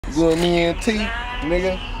Doing me and T,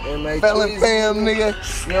 nigga. Felon fam, nigga.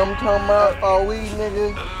 You know what I'm talking about? All we,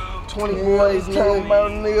 nigga. 20 boys, nigga.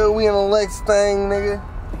 About, nigga. We in the next thing, nigga.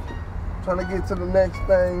 Trying to get to the next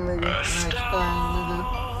thing, nigga. Next thing,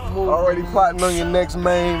 nigga. Already plotting on your next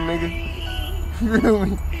main, nigga. You feel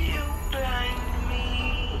me?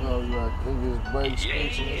 Oh, yeah. Niggas break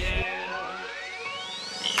speech and shit.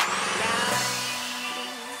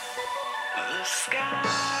 The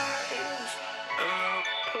skies up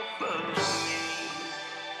above me.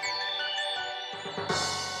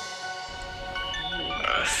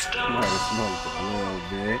 Might have smoked a little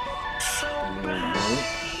bit.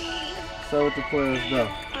 So with the players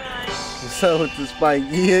though. So with the spike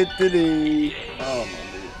today. Oh my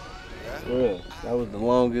God. Yeah, that was the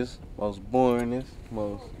longest, most boringest,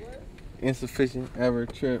 most insufficient ever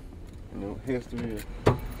trip in the history of.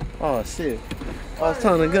 Oh shit. Oh, it's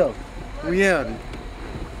time to go. We out.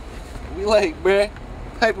 We late, bruh.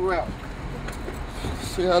 Paper route.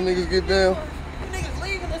 See how niggas get down? Niggas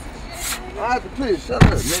leaving us and shit. I have to piss. Shut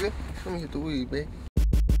up, nigga. Let me hit the weed, babe.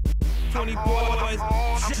 20 boys.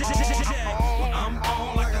 I'm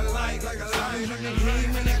on like a light, like a light. Drinking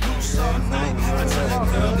lean in that couture all night. I tell that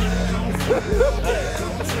girl,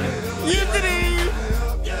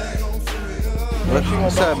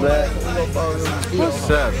 What's up, man? What's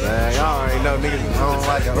up, man? Y'all already know niggas don't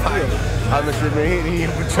like it. I've been sitting there hitting you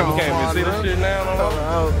for John. You can't even see this shit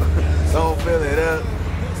now, Don't fill it up.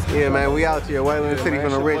 Yeah, man, we out here. Wayland City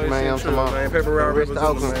from the rich, man. I'm talking about Paper route rich to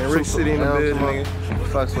Oakland, man. Rich city in the building, nigga. We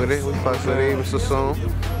fucks with it. We fucks with it. Even Sassoon. We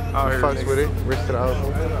fucks with it. Rich to the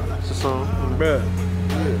Oakland. Sassoon. Bruh.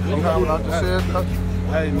 You hopping out the shed, though?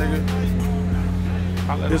 Hey, nigga.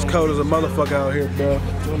 This cold as a motherfucker out here, bro.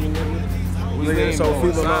 Nigga, so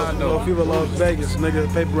fever Las Vegas, nigga.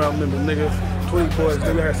 Paper route member, nigga. 20 boys,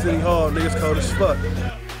 nigga. At City Hall, niggas cold as fuck.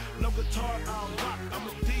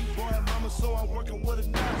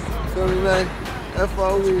 Feel me, man?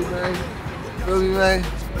 FOE, man. Feel me, man?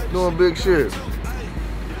 Doing big shit.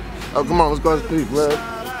 Oh, come on, let's go to the street, blood.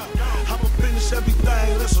 I'ma finish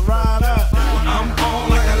everything, let's ride out. I'm on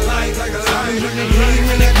like a light, like a light. Drinking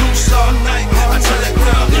lean in that couture all night. I tell that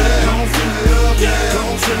girl, don't fill it up,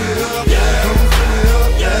 don't fill it up, don't fill it up,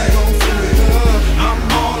 don't fill it up. I'm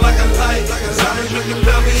on like a light, like a light. Drinking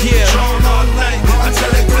belly, Patron all night. I tell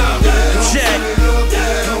that girl, don't fill it up,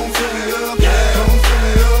 don't fill it up, don't fill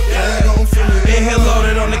it up, don't fill it up. In here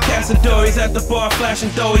loaded on the Casadores at the bar, flashing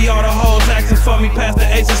doughy. All the hoes asking for me past the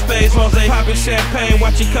ace of spades. Rose popping champagne,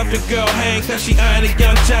 watching cup the girl hang. Cause she eyeing the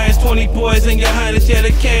young giants. 20 boys in your highness, yeah,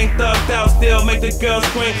 the king thugged out. Still make the girls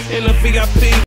scream in the VIP.